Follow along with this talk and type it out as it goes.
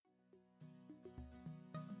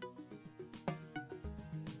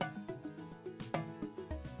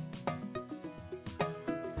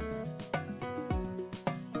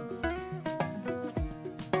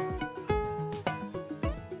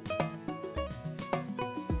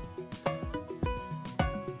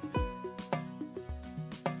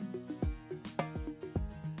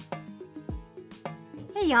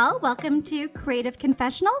Hey y'all, welcome to Creative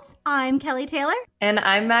Confessionals. I'm Kelly Taylor. And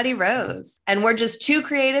I'm Maddie Rose. And we're just two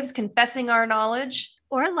creatives confessing our knowledge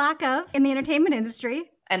or lack of in the entertainment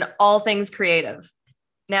industry and all things creative.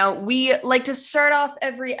 Now, we like to start off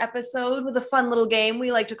every episode with a fun little game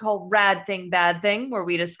we like to call Rad Thing, Bad Thing, where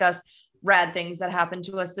we discuss rad things that happened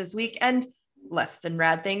to us this week and less than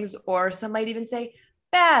rad things, or some might even say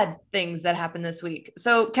bad things that happened this week.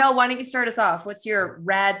 So, Kel, why don't you start us off? What's your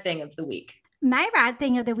rad thing of the week? My rad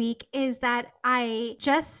thing of the week is that I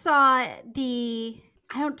just saw I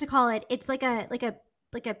don't know what to call it. It's like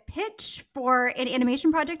a pitch for an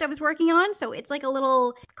animation project I was working on. So it's like a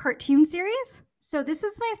little cartoon series. So this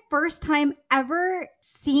is my first time ever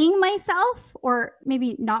seeing myself, or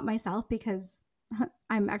maybe not myself because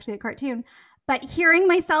I'm actually a cartoon, but hearing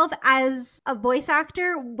myself as a voice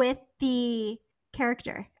actor with the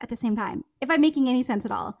character at the same time, if I'm making any sense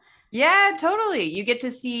at all. Yeah, totally. You get to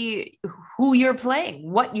see who you're playing,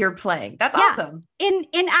 what you're playing. That's awesome. In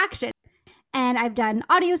action. And I've done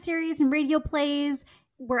audio series and radio plays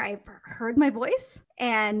where I've heard my voice.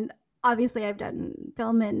 And obviously I've done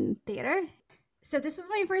film and theater. So this is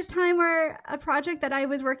my first time where a project that I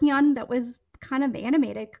was working on that was kind of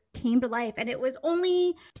animated came to life. And it was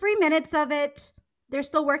only 3 minutes of it. They're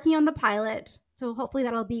still working on the pilot. So hopefully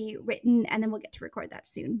that'll be written and then we'll get to record that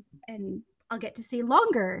soon. And I'll get to see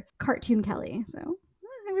longer cartoon Kelly. So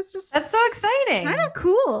it was just... That's so exciting. Kind of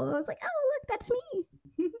cool. I was like, oh, look, that's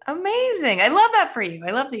me. Amazing. I love that for you.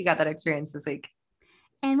 I love that you got that experience this week.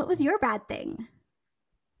 And what was your bad thing?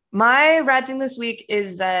 My rad thing this week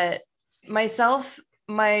is that myself,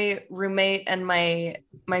 my roommate, and my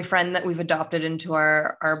friend that we've adopted into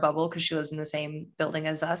our bubble because she lives in the same building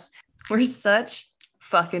as us, we're such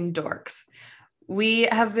fucking dorks. We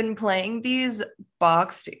have been playing these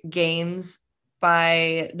boxed games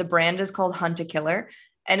by the brand is called Hunt a Killer.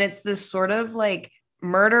 And it's this sort of like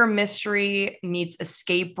murder mystery meets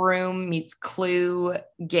escape room meets clue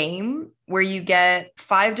game where you get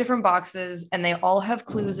 5 different boxes and they all have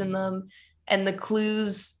clues in them. And the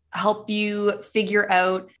clues help you figure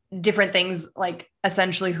out different things, like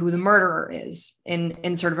essentially who the murderer is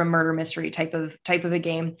in sort of a murder mystery type of a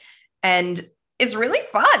game. And it's really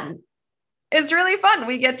fun. It's really fun.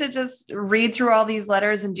 We get to just read through all these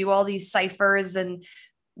letters and do all these ciphers and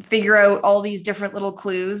figure out all these different little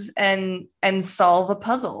clues and solve a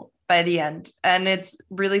puzzle by the end. And it's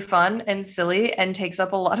really fun and silly and takes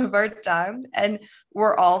up a lot of our time. And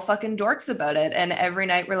we're all fucking dorks about it. And every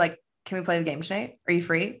night we're like, can we play the game tonight? Are you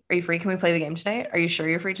free? Are you free? Can we play the game tonight? Are you sure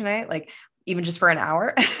you're free tonight? Like even just for an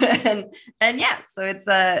hour. and yeah, so it's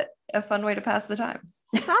a fun way to pass the time.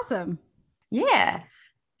 It's awesome. Yeah.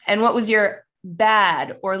 And what was your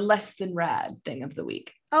bad or less than rad thing of the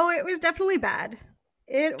week? Oh, it was definitely bad.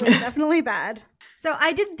 It was definitely bad. So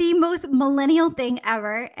I did the most millennial thing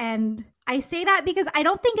ever. And I say that because I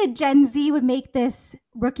don't think a Gen Z would make this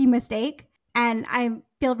rookie mistake. And I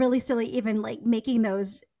feel really silly even like making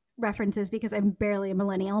those references because I'm barely a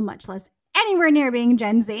millennial, much less anywhere near being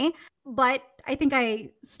Gen Z. But I think I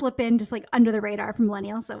slip in just like under the radar for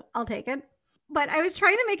millennial. So I'll take it. But I was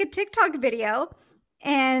trying to make a TikTok video,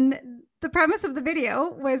 and the premise of the video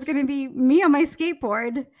was going to be me on my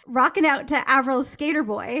skateboard rocking out to Avril's Skater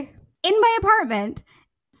Boy in my apartment.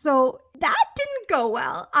 So that didn't go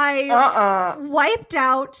well. I wiped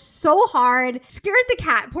out so hard, scared the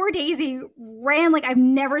cat. Poor Daisy ran like I've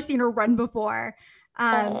never seen her run before.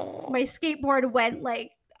 My skateboard went like,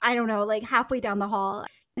 I don't know, like halfway down the hall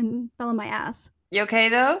and fell on my ass. You okay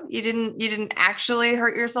though? You didn't actually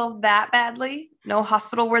hurt yourself that badly? No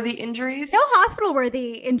hospital-worthy injuries? No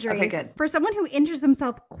hospital-worthy injuries. Okay, good. For someone who injures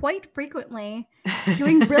himself quite frequently,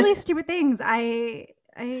 doing really stupid things, I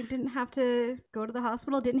didn't have to go to the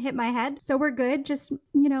hospital, didn't hit my head. So we're good. Just,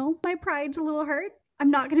 my pride's a little hurt.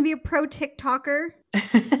 I'm not going to be a pro TikToker.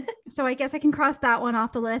 So I guess I can cross that one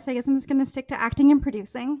off the list. I guess I'm just going to stick to acting and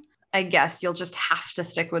producing. I guess you'll just have to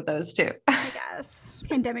stick with those two. I guess.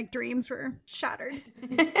 Pandemic dreams were shattered.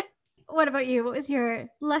 What about you? What was your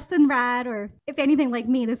less than rad, or if anything like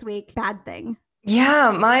me this week, bad thing?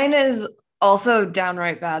 Yeah, mine is also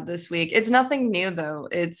downright bad this week. It's nothing new though.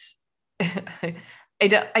 It's I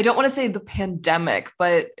don't want to say the pandemic,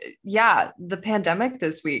 but yeah, the pandemic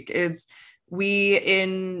this week. We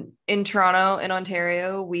in Toronto, in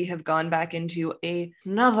Ontario, we have gone back into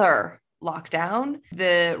another lockdown.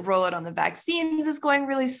 The rollout on the vaccines is going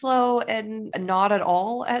really slow and not at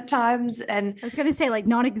all at times. And I was going to say like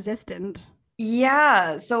non-existent.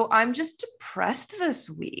 Yeah. So I'm just depressed this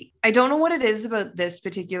week. I don't know what it is about this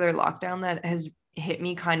particular lockdown that has hit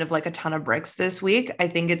me kind of like a ton of bricks this week. I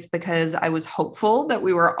think it's because I was hopeful that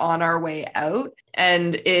we were on our way out,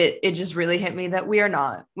 and it just really hit me that we are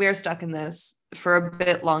not. We are stuck in this for a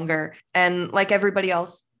bit longer. And like everybody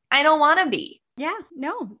else, I don't want to be. Yeah,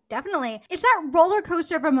 no, definitely. It's that roller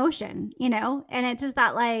coaster of emotion, you know? And it's just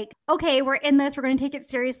that, like, okay, we're in this, we're going to take it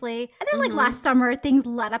seriously. And then, like, last summer, things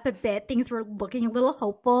let up a bit. Things were looking a little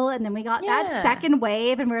hopeful. And then we got that second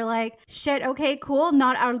wave, and we're like, shit, okay, cool,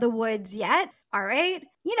 not out of the woods yet. All right.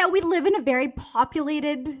 You know, we live in a very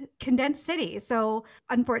populated, condensed city. So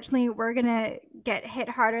unfortunately, we're going to get hit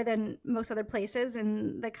harder than most other places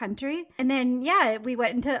in the country. And then, yeah, we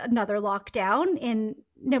went into another lockdown in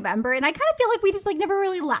November. And I kind of feel like we just like never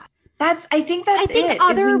really left. I think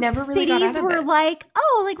other cities were like,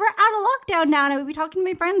 oh, like we're out of lockdown now. And I would be talking to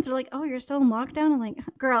my friends. They're like, oh, you're still in lockdown? I'm like,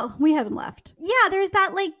 girl, we haven't left. Yeah, there's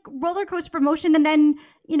that like roller coaster promotion. And then,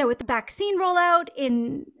 you know, with the vaccine rollout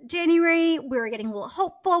in January, we were getting a little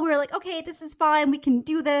hopeful. We were like, okay, this is fine. We can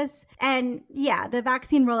do this. And yeah, the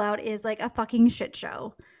vaccine rollout is like a fucking shit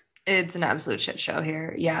show. It's an absolute shit show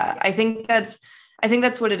here. Yeah. I think that's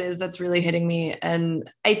what it is that's really hitting me. And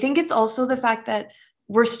I think it's also the fact that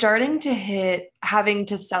we're starting to hit having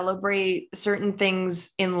to celebrate certain things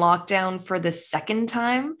in lockdown for the second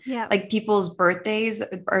time. Yeah. Like people's birthdays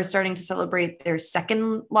are starting to celebrate their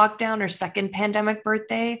second lockdown or second pandemic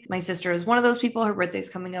birthday. My sister is one of those people. Her birthday's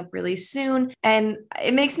coming up really soon. And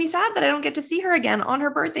it makes me sad that I don't get to see her again on her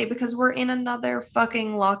birthday because we're in another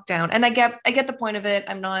fucking lockdown. And I get the point of it.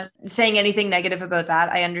 I'm not saying anything negative about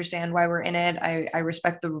that. I understand why we're in it. I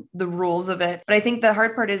respect the rules of it. But I think the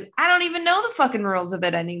hard part is I don't even know the fucking rules of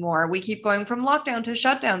it anymore. We keep going from lockdown to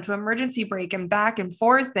shutdown to emergency break and back and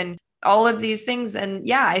forth and all of these things. And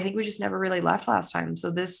yeah, I think we just never really left last time. So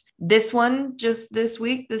this one, just this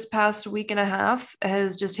week, this past week and a half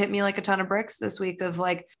has just hit me like a ton of bricks this week of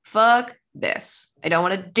like, fuck this. I don't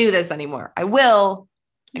want to do this anymore. I'm going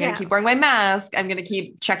to keep wearing my mask. I'm going to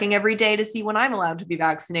keep checking every day to see when I'm allowed to be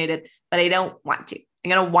vaccinated, but I don't want to. I'm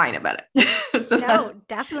going to whine about it. So no,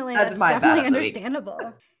 definitely. That's definitely understandable.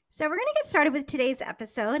 So we're going to get started with today's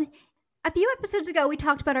episode. A few episodes ago, we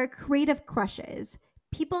talked about our creative crushes.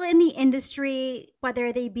 People in the industry,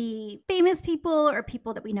 whether they be famous people or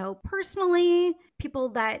people that we know personally, people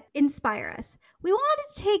that inspire us. We wanted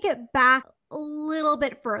to take it back a little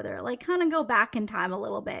bit further, like kind of go back in time a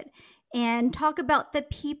little bit and talk about the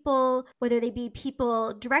people, whether they be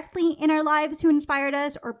people directly in our lives who inspired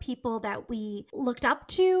us or people that we looked up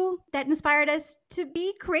to that inspired us to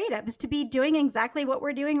be creatives, to be doing exactly what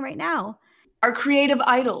we're doing right now. Our creative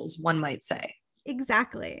idols, one might say.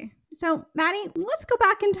 Exactly. So, Maddie, let's go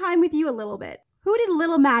back in time with you a little bit. Who did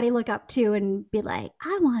little Maddie look up to and be like,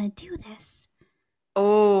 I want to do this?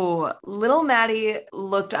 Oh, little Maddie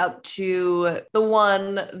looked up to the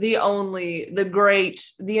one, the only, the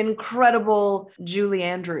great, the incredible Julie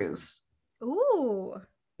Andrews. Ooh.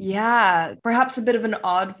 Yeah, perhaps a bit of an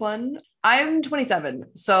odd one. I'm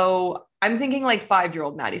 27, so I'm thinking like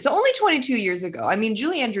 5-year-old Maddie. So only 22 years ago. I mean,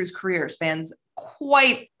 Julie Andrews' career spans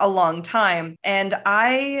quite a long time. And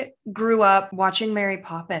I grew up watching Mary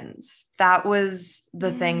Poppins. That was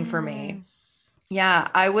the thing for me. Yeah,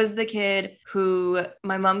 I was the kid who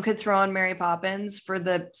my mom could throw on Mary Poppins for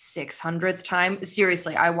the 600th time.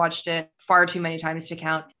 Seriously, I watched it far too many times to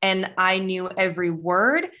count. And I knew every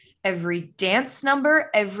word, every dance number,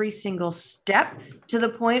 every single step, to the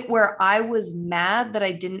point where I was mad that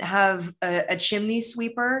I didn't have a chimney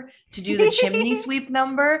sweeper to do the chimney sweep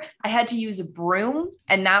number. I had to use a broom,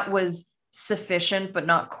 and that was sufficient, but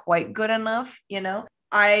not quite good enough, you know?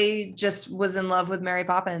 I just was in love with Mary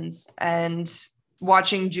Poppins, and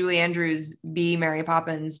watching Julie Andrews be Mary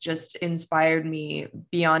Poppins just inspired me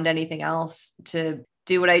beyond anything else to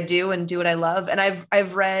do what I do and do what I love. And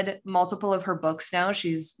I've read multiple of her books now.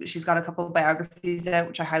 She's got a couple of biographies out,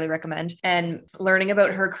 which I highly recommend. And learning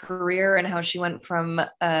about her career and how she went from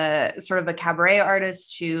sort of a cabaret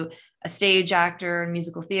artist to a stage actor and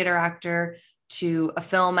musical theater actor to a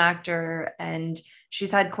film actor. And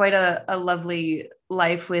she's had quite a lovely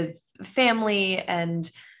life with family and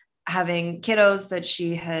having kiddos that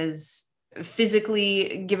she has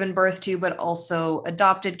physically given birth to, but also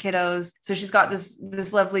adopted kiddos. So she's got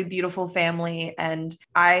this lovely, beautiful family, and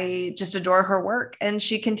I just adore her work. And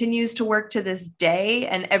she continues to work to this day.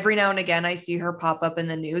 And every now and again, I see her pop up in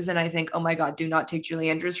the news and I think, oh my God, do not take Julie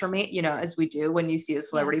Andrews from me. You know, as we do when you see a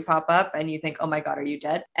celebrity pop up and you think, oh my God, are you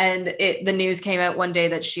dead? And the news came out one day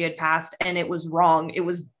that she had passed, and it was wrong. It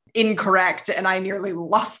was incorrect, and I nearly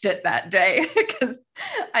lost it that day because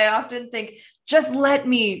I often think, just let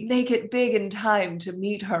me make it big in time to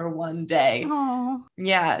meet her one day. Oh,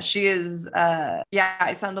 Yeah, she is.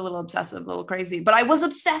 I sound a little obsessive, a little crazy, but I was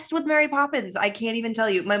obsessed with Mary Poppins. I can't even tell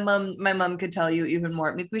you. My mom could tell you even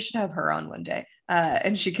more. Maybe we should have her on one day,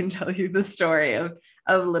 and she can tell you the story of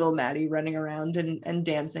little Maddie running around and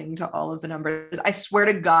dancing to all of the numbers. I swear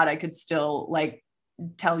to God, I could still like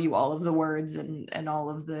tell you all of the words and all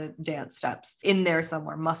of the dance steps in there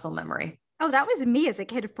somewhere. Muscle memory. oh, that was me as a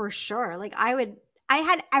kid for sure. Like I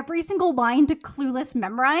had every single line to Clueless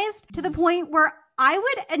memorized to the point where I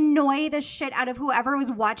would annoy the shit out of whoever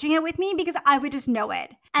was watching it with me because I would just know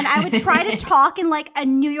it. And I would try to talk in like a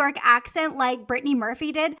New York accent like Brittany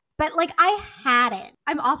Murphy did. But like I had it.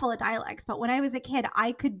 I'm awful at dialects, but when I was a kid,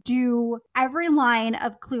 I could do every line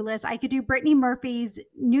of Clueless. I could do Brittany Murphy's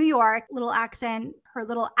New York little accent, her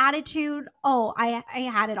little attitude. Oh, I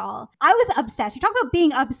had it all. I was obsessed. You talk about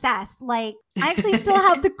being obsessed. Like I actually still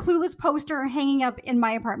have the Clueless poster hanging up in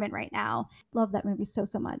my apartment right now. Love that movie so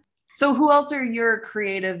much. So who else are your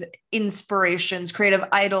creative inspirations, creative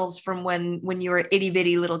idols from when you were itty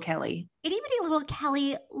bitty little Kelly? Itty bitty little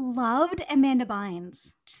Kelly loved Amanda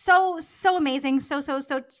Bynes. So amazing. So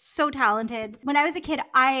talented. When I was a kid,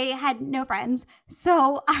 I had no friends.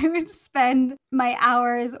 So I would spend my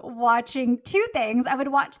hours watching two things. I would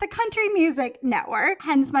watch the Country Music Network,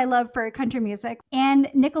 hence my love for country music, and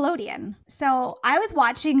Nickelodeon. So I was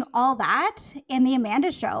watching all that and The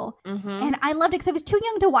Amanda Show. Mm-hmm. And I loved it because I was too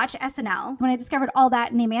young to watch SNL. When I discovered all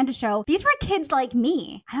that in The Amanda Show, these were kids like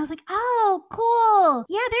me. And I was like, oh, cool.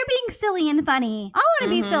 Yeah, they're being silly and funny. I want to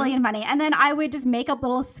be silly and funny. And then I would just make up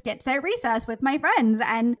little skits at recess with my friends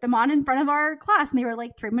and them on in front of our class. And they were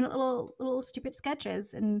like 3-minute little stupid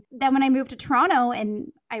sketches. And then when I moved to Toronto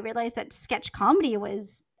and I realized that sketch comedy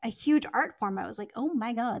was a huge art form, I was like, oh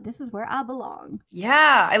my God, this is where I belong.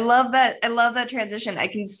 Yeah, I love that. I love that transition. I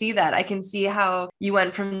can see that. I can see how you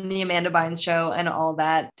went from the Amanda Bynes show and all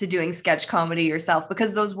that to doing sketch comedy yourself,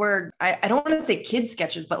 because those were, I don't want to say kid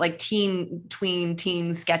sketches, but like teen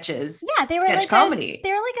sketches. Yeah, they were sketch like comedy.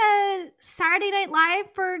 They were like a Saturday Night Live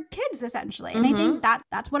for kids, essentially. And I think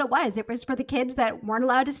that's what it was. It was for the kids that weren't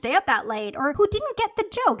allowed to stay up that late or who didn't get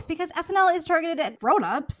the jokes, because SNL is targeted at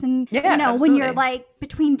grown-ups. And, when you're like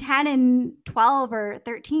between 10 and 12 or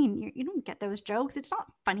 13, you don't get those jokes. It's not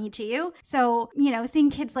funny to you. So, seeing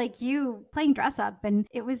kids like you playing dress up, and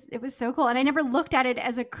it was so cool. And I never looked at it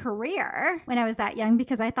as a career when I was that young,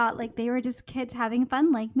 because I thought like they were just kids having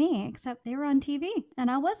fun like me, except they were on TV and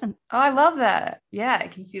I wasn't. Oh, I love that. Yeah, I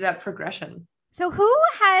can see that progression. So who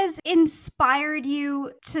has inspired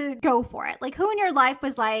you to go for it? Like, who in your life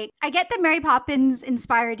was like, I get that Mary Poppins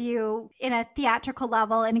inspired you in a theatrical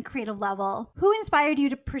level and a creative level. Who inspired you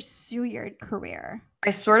to pursue your career? I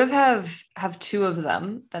sort of have two of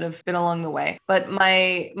them that have been along the way, but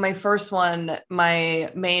my first one,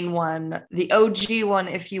 my main one, the OG one,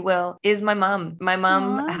 if you will, is my mom. My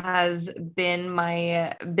mom has been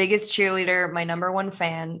my biggest cheerleader, my number one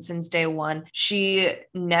fan since day one. She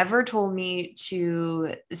never told me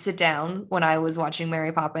to sit down when I was watching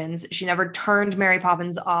Mary Poppins. She never turned Mary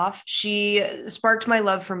Poppins off. She sparked my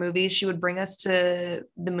love for movies. She would bring us to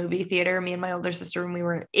the movie theater, me and my older sister, when we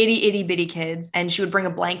were itty bitty kids, and she would bring a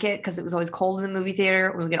blanket because it was always cold in the movie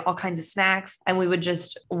theater. We would get all kinds of snacks and we would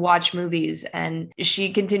just watch movies. And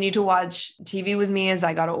she continued to watch TV with me as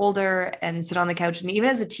I got older and sit on the couch with me. Even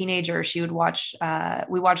as a teenager, she would watch,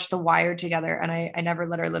 we watched The Wire together, and I never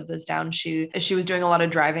let her live this down. She was doing a lot of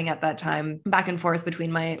driving at that time, back and forth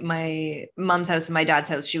between my mom's house and my dad's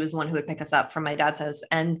house. She was the one who would pick us up from my dad's house,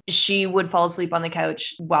 and she would fall asleep on the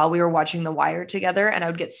couch while we were watching The Wire together. And I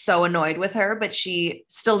would get so annoyed with her, but she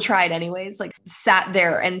still tried anyways, like sat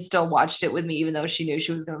there and still watched it with me, even though she knew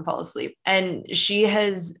she was going to fall asleep. And she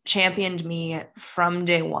has championed me from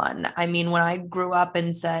day one. I mean, when I grew up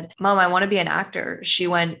and said, Mom, I want to be an actor, she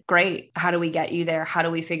went, great. How do we get you there? How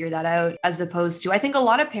do we figure that out? As opposed to, I think a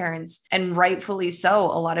lot of parents, and rightfully so,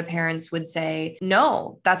 a lot of parents would say,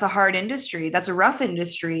 no, that's a hard industry. That's a rough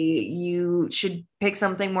industry. You should pick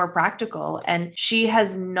something more practical. And she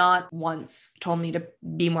has not once told me to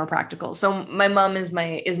be more practical. So my mom is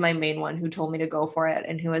my main one who told me to go for it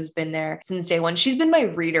and who has been there since day one. She's been my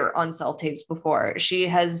reader on self-tapes before. She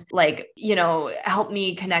has helped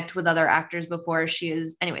me connect with other actors before.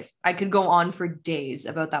 Anyways, I could go on for days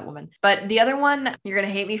about that woman. But the other one, you're going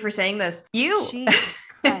to hate me for saying this. You. Jesus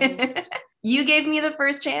Christ. You gave me the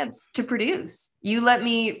first chance to produce. You let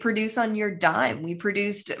me produce on your dime. We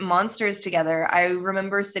produced Monsters together. I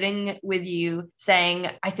remember sitting with you saying,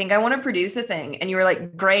 I think I want to produce a thing. And you were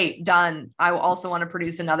like, great, done. I also want to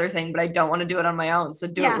produce another thing, but I don't want to do it on my own. So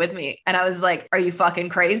do it with me. And I was like, are you fucking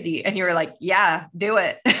crazy? And you were like, yeah, do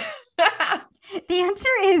it. The answer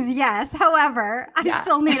is yes. However, I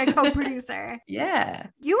still need a co-producer. Yeah.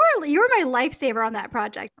 You were my lifesaver on that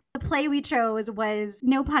project. The play we chose was,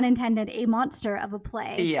 no pun intended, a monster of a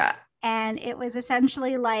play. Yeah. And it was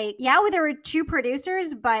essentially like, there were two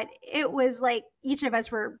producers, but it was like each of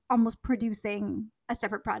us were almost producing a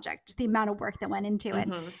separate project, just the amount of work that went into it.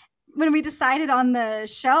 When we decided on the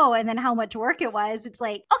show and then how much work it was, it's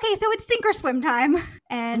like, okay, so it's sink or swim time.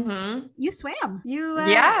 And you swam. You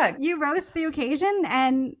rose to the occasion,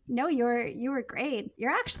 and no, you were great.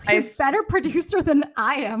 You're actually a better producer than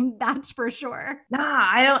I am, that's for sure. Nah,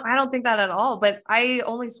 I don't think that at all. But I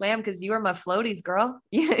only swam because you were my floaties, girl.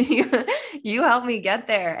 You helped me get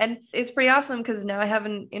there. And it's pretty awesome because now I have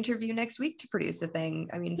an interview next week to produce a thing.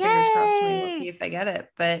 I mean, fingers crossed for me. We'll see if I get it.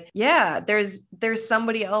 But yeah, there's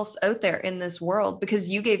somebody else out there in this world because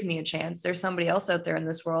you gave me a chance. There's somebody else out there in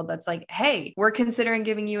this world that's like, hey, we're considering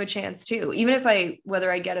giving you a chance too. Even if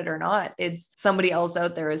whether I get it or not, it's somebody else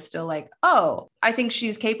out there is still like, oh, I think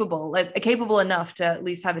she's capable enough to at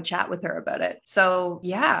least have a chat with her about it. So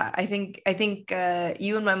yeah, I think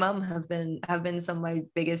you and my mom have been some of my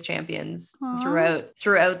biggest champions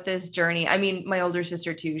throughout this journey. I mean, my older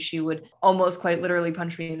sister too, she would almost quite literally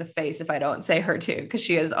punch me in the face if I don't say her too, because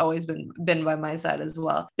she has always been by my side as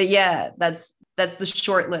well. But yeah, that's the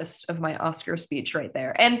short list of my Oscar speech right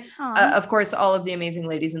there. And of course, all of the amazing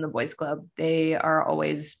ladies in the boys club, they are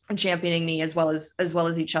always championing me as well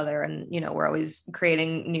as each other. And, we're always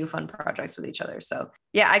creating new fun projects with each other. So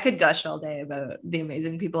yeah, I could gush all day about the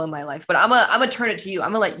amazing people in my life, but I'm gonna turn it to you. I'm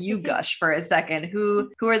gonna let you gush for a second. Who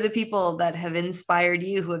are the people that have inspired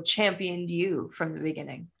you, who have championed you from the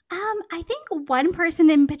beginning? I think one person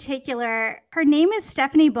in particular, her name is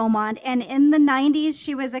Stephanie Beaumont, and in the 90s,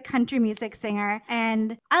 she was a country music singer,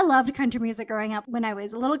 and I loved country music growing up when I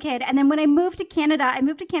was a little kid. And then when I moved to Canada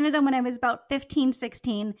when I was about 15,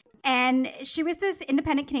 16, and she was this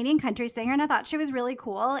independent Canadian country singer, and I thought she was really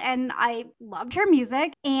cool, and I loved her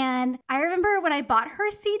music. And I remember when I bought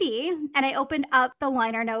her CD and I opened up the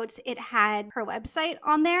liner notes, it had her website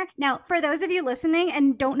on there. Now, for those of you listening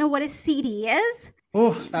and don't know what a CD is,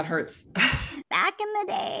 oh, that hurts. Back in the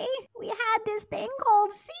day, we had this thing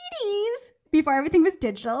called CDs before everything was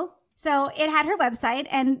digital. So it had her website,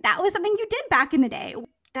 and that was something you did back in the day.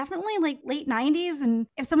 Definitely like late 90s. And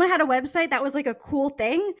if someone had a website, that was like a cool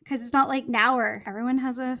thing, because it's not like now where everyone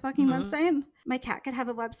has a fucking website. My cat could have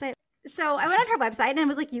a website. So I went on her website and it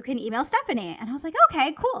was like, you can email Stephanie. And I was like,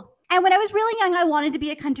 okay, cool. And when I was really young, I wanted to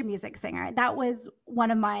be a country music singer. That was one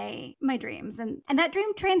of my dreams. And that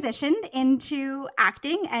dream transitioned into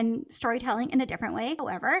acting and storytelling in a different way.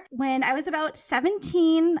 However, when I was about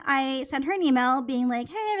 17, I sent her an email being like,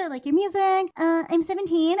 hey, I really like your music. I'm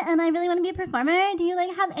 17 and I really want to be a performer. Do you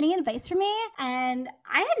have any advice for me? And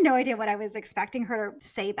I had no idea what I was expecting her to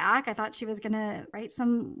say back. I thought she was going to write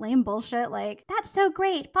some lame bullshit like, that's so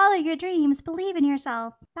great. Follow your dreams. Believe in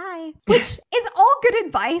yourself. Bye. Which is all good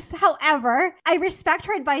advice. However, I respect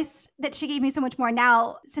her advice that she gave me so much more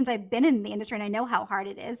now since I've been in the industry and I know how hard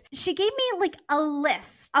it is. She gave me like a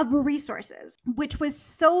list of resources, which was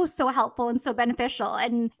so, so helpful and so beneficial.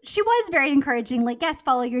 And she was very encouraging, like, yes,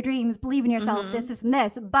 follow your dreams, believe in yourself, this, and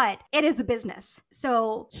this, but it is a business.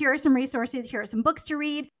 So here are some resources, here are some books to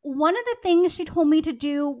read. One of the things she told me to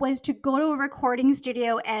do was to go to a recording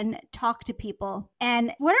studio and talk to people.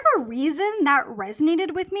 And for whatever reason, that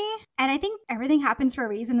resonated with me. And I think everything happens for a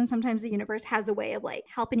reason, and sometimes the universe has a way of like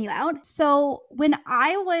helping you out. So when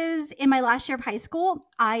I was in my last year of high school,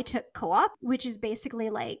 I took co-op, which is basically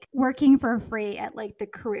like working for free at like the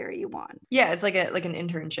career you want. Yeah, it's like an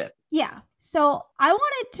internship. Yeah. So I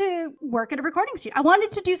wanted to work at a recording studio. I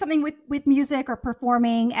wanted to do something with music or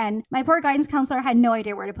performing. And my poor guidance counselor had no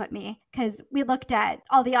idea where to put me because we looked at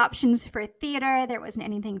all the options for theater. There wasn't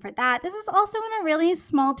anything for that. This is also in a really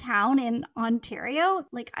small town in Ontario.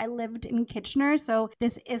 Like I lived in Kitchener. So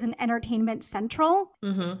this is an entertainment central,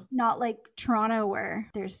 not like Toronto where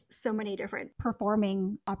there's so many different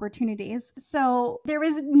performing opportunities. So there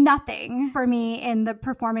was nothing for me in the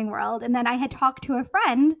performing world. And then I had talked to a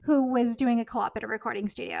friend who was doing a co-op at a recording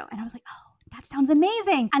studio. And I was like, oh, that sounds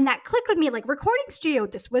amazing. And that clicked with me, like recording studio.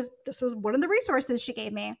 This was one of the resources she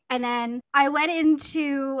gave me. And then I went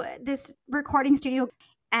into this recording studio.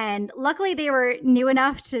 And luckily they were new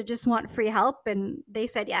enough to just want free help, and they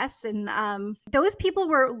said yes. And those people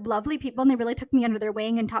were lovely people, and they really took me under their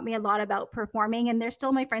wing and taught me a lot about performing, and they're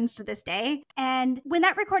still my friends to this day. And when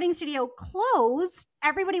that recording studio closed,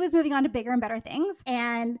 everybody was moving on to bigger and better things,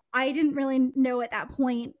 and I didn't really know at that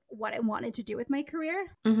point what I wanted to do with my career.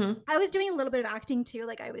 I was doing a little bit of acting too,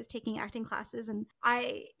 like I was taking acting classes, and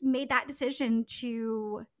I made that decision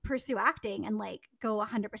to pursue acting and like go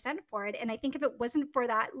 100% for it. And I think if it wasn't for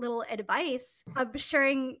that little advice of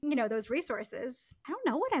sharing, those resources, I don't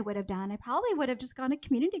know what I would have done. I probably would have just gone to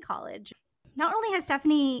community college. Not only has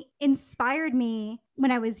Stephanie inspired me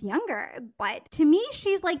when I was younger, but to me,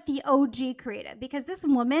 she's like the OG creative, because this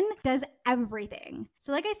woman does everything.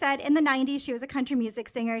 So like I said, in the 90s, she was a country music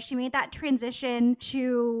singer. She made that transition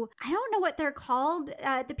to, I don't know what they're called,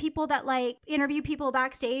 the people that like interview people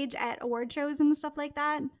backstage at award shows and stuff like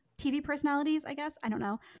that. TV personalities, I guess. I don't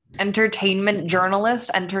know. Entertainment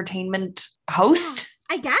journalist, entertainment host.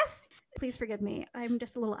 I guess. Please forgive me. I'm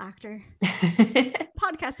just a little actor.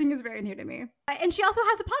 Podcasting is very new to me. And she also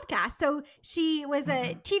has a podcast. So she was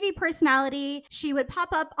a TV personality. She would pop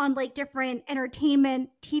up on like different entertainment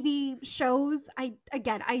TV shows. I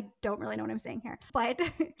don't really know what I'm saying here, but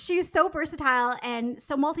she's so versatile and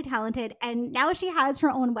so multi-talented. And now she has her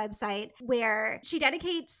own website where she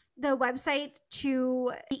dedicates the website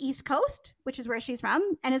to the East Coast, which is where she's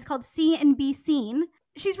from. And it's called See and Be Seen.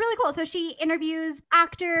 She's really cool. So she interviews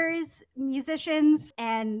actors, musicians,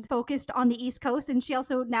 and focused on the East Coast. And she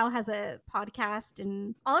also now has a podcast,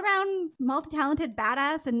 and all around multi-talented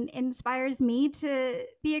badass, and inspires me to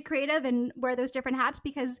be a creative and wear those different hats.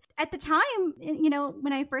 Because at the time,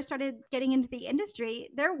 when I first started getting into the industry,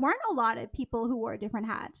 there weren't a lot of people who wore different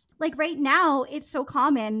hats. Like right now, it's so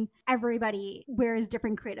common. Everybody wears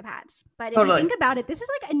different creative hats. But if you think about it, this is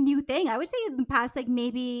like a new thing. I would say in the past, like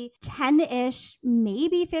maybe 10-ish,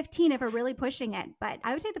 maybe 15 if we're really pushing it. But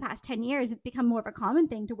I would say the past 10 years, it's become more of a common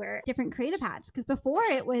thing to wear different creative hats. Because before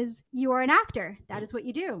it was, you are an actor. That is what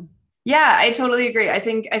you do. Yeah, I totally agree. I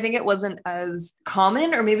think it wasn't as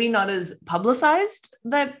common, or maybe not as publicized,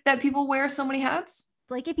 that people wear so many hats.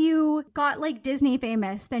 Like if you got like Disney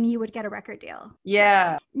famous, then you would get a record deal.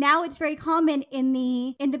 Yeah. Now it's very common in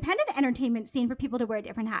the independent entertainment scene for people to wear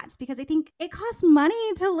different hats, because I think it costs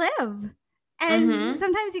money to live. And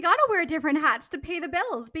sometimes you got to wear different hats to pay the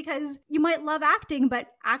bills, because you might love acting, but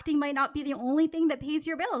acting might not be the only thing that pays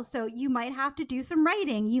your bills. So you might have to do some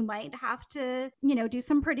writing. You might have to, do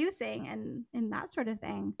some producing and that sort of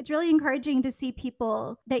thing. It's really encouraging to see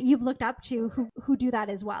people that you've looked up to who do that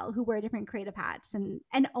as well, who wear different creative hats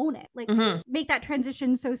and own it. Like make that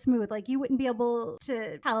transition so smooth. Like you wouldn't be able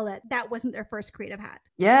to tell that wasn't their first creative hat.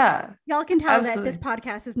 Yeah. Y'all can tell that this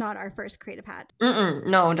podcast is not our first creative hat.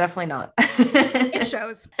 No, definitely not. It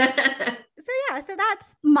shows. So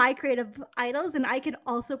that's my creative idols, and I could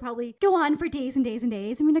also probably go on for days and days and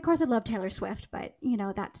days. I mean, of course I love Taylor Swift, but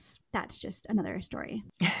that's just another story.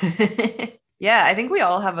 Yeah, I think we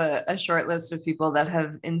all have a short list of people that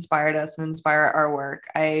have inspired us and inspire our work.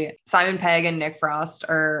 Simon Pegg and Nick Frost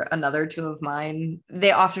are another two of mine.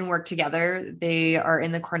 They often work together. They are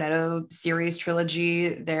in the Cornetto series trilogy.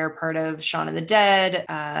 They're part of Shaun of the Dead,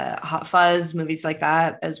 Hot Fuzz, movies like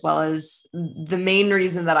that, as well as the main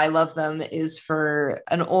reason that I love them is for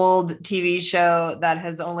an old TV show that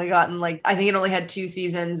has only gotten I think it only had 2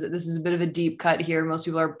 seasons. This is a bit of a deep cut here. Most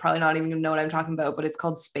people are probably not even gonna know what I'm talking about, but it's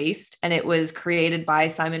called Spaced, and it was created by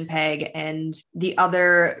Simon Pegg, and the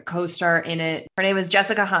other co-star in it, her name is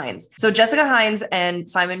Jessica Hines. So Jessica Hines and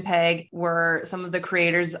Simon Pegg were some of the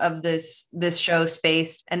creators of this show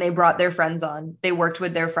Spaced, and they brought their friends on. They worked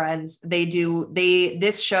with their friends.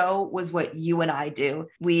 This show was what you and I do.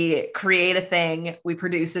 We create a thing, we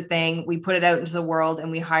produce a thing, we put it out into the world,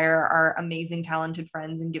 and we hire our amazing talented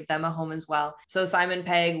friends and give them a home as well. So Simon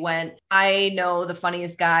Pegg went, I know the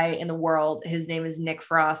funniest guy in the world. His name is Nick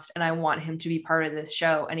Frost, and I want him to be part of this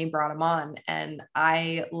show, and he brought him on, and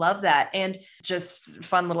I love that. And just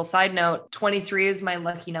fun little side note, 23 is my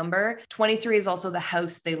lucky number. 23 is also the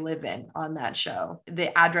house they live in on that show.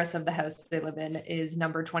 The address of the house they live in is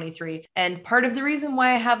number 23, and part of the reason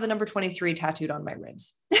why I have the number 23 tattooed on my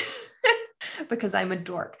ribs. Because I'm a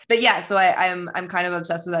dork. But yeah, so I'm kind of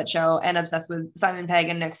obsessed with that show and obsessed with Simon Pegg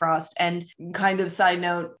and Nick Frost. And kind of side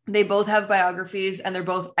note, they both have biographies and they're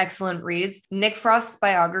both excellent reads. Nick Frost's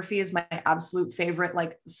biography is my absolute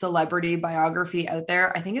favorite celebrity biography out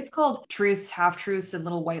there. I think it's called Truths, Half-Truths, and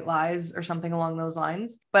Little White Lies or something along those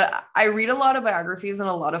lines. But I read a lot of biographies, and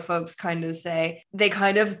a lot of folks kind of say, they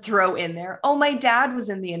kind of throw in there, oh, my dad was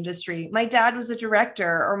in the industry. My dad was a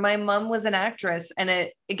director, or my mom was an actress. And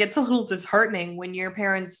it gets a little disheartening happening when your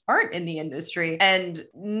parents aren't in the industry. And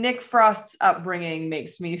Nick Frost's upbringing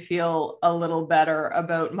makes me feel a little better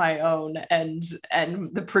about my own and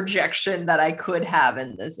the projection that I could have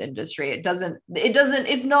in this industry.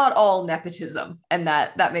 It's not all nepotism, and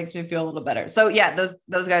that makes me feel a little better. So yeah,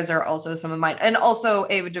 those guys are also some of mine, and also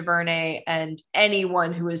Ava DuVernay and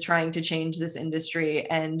anyone who is trying to change this industry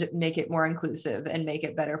and make it more inclusive and make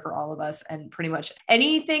it better for all of us. And pretty much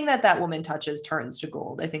anything that woman touches turns to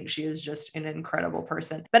gold. I think she is just an incredible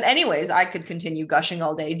person. But anyways, I could continue gushing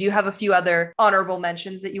all day. Do you have a few other honorable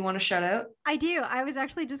mentions that you want to shout out? I do. I was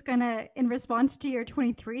actually just gonna, in response to your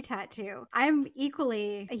 23 tattoo, I'm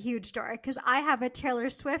equally a huge dork because I have a Taylor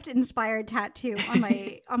Swift inspired tattoo on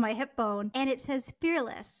my hip bone, and it says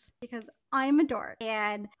fearless because I'm a dork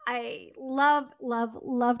and I love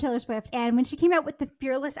Taylor Swift. And when she came out with the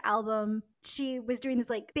Fearless album, she was doing this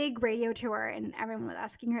like big radio tour, and everyone was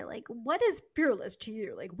asking her like, what is fearless to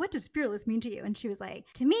you? Like, what does fearless mean to you? And she was like,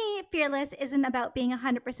 to me, fearless isn't about being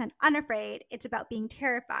 100% unafraid. It's about being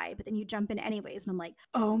terrified, but then you jump in anyways. And I'm like,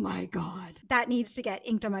 oh my God, that needs to get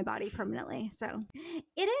inked on my body permanently. So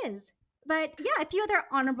it is. But yeah, a few other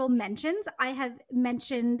honorable mentions. I have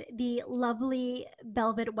mentioned the lovely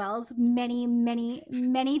Velvet Wells many, many,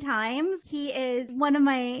 many times. He is one of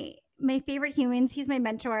my favorite humans. He's my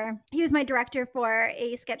mentor. He was my director for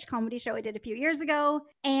a sketch comedy show I did a few years ago.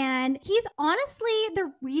 And he's honestly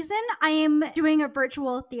the reason I am doing a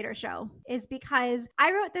virtual theater show is because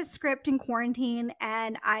I wrote this script in quarantine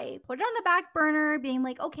and I put it on the back burner being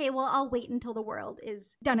like, okay, well, I'll wait until the world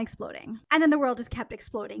is done exploding. And then the world just kept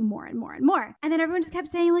exploding more and more and more. And then everyone just kept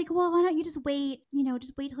saying like, well, why don't you just wait,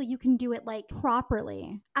 just wait till you can do it like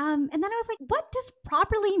properly. And then I was like, what does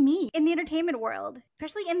properly mean in the entertainment world,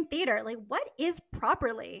 especially in theater? Like, what is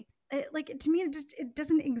properly? To me, it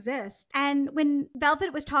doesn't exist. And when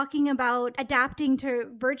Velvet was talking about adapting to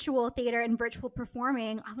virtual theater and virtual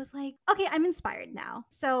performing, I was like, okay, I'm inspired now.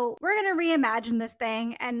 So we're going to reimagine this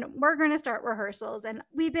thing and we're going to start rehearsals. And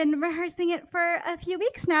we've been rehearsing it for a few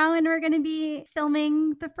weeks now, and we're going to be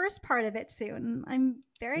filming the first part of it soon. I'm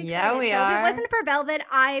very excited. Yeah, we are. If it wasn't for Velvet,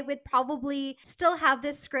 I would probably still have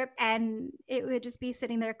this script and it would just be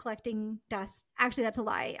sitting there collecting dust. Actually, that's a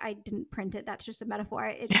lie. I didn't print it. That's just a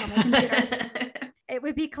metaphor. It's on my computer. It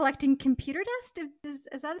would be collecting computer dust.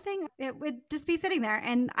 Is that a thing? It would just be sitting there,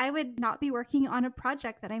 and I would not be working on a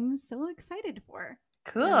project that I'm so excited for.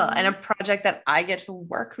 Cool. And a project that I get to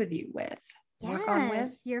work with you with.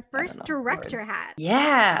 Yes, your first director hat.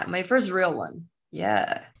 Yeah, my first real one.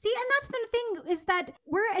 Yeah. See, and that's the thing is that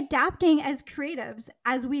we're adapting as creatives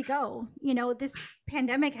as we go. This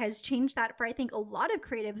pandemic has changed that for, I think, a lot of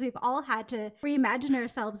creatives. We've all had to reimagine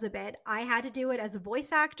ourselves a bit. I had to do it as a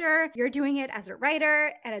voice actor. You're doing it as a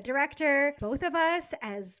writer and a director. Both of us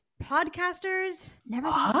as podcasters. Never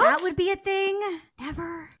thought that would be a thing.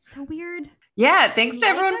 Never. So weird. Yeah, thanks to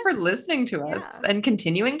everyone for listening to us and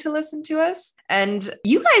continuing to listen to us. And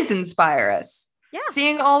you guys inspire us. Yeah.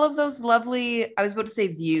 Seeing all of those lovely, I was about to say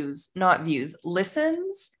views, not views,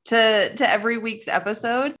 listens to every week's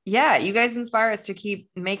episode. Yeah, you guys inspire us to keep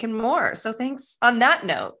making more. So thanks on that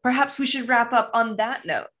note. Perhaps we should wrap up on that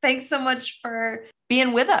note. Thanks so much for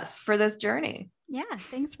being with us for this journey. Yeah,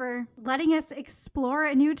 thanks for letting us explore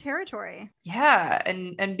a new territory. Yeah,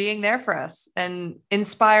 and being there for us and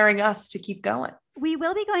inspiring us to keep going. We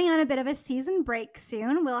will be going on a bit of a season break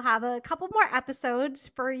soon. We'll have a couple more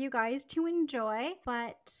episodes for you guys to enjoy.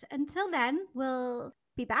 But until then, we'll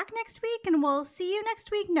be back next week and we'll see you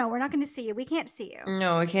next week. No, we're not going to see you. We can't see you.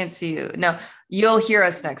 No, we can't see you. No, you'll hear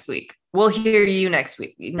us next week. We'll hear you next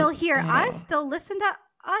week. They'll hear us. They'll listen to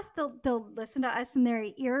us. They'll listen to us in their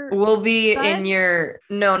ear. We'll be in your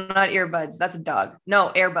not earbuds. That's a dog.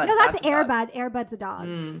 No, AirBuds. No, that's Airbud. Airbud's a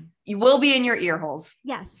dog. You will be in your ear holes.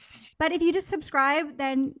 Yes, but if you just subscribe,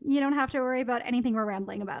 then you don't have to worry about anything we're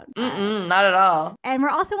rambling about. Not at all. And we're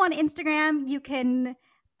also on Instagram. You can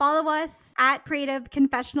follow us at Creative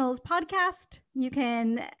Confessionals Podcast. You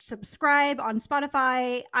can subscribe on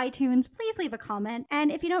Spotify, iTunes. Please leave a comment.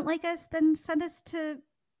 And if you don't like us, then send us to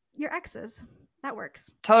your exes. That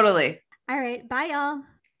works. Totally. All right. Bye, y'all.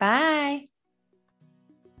 Bye.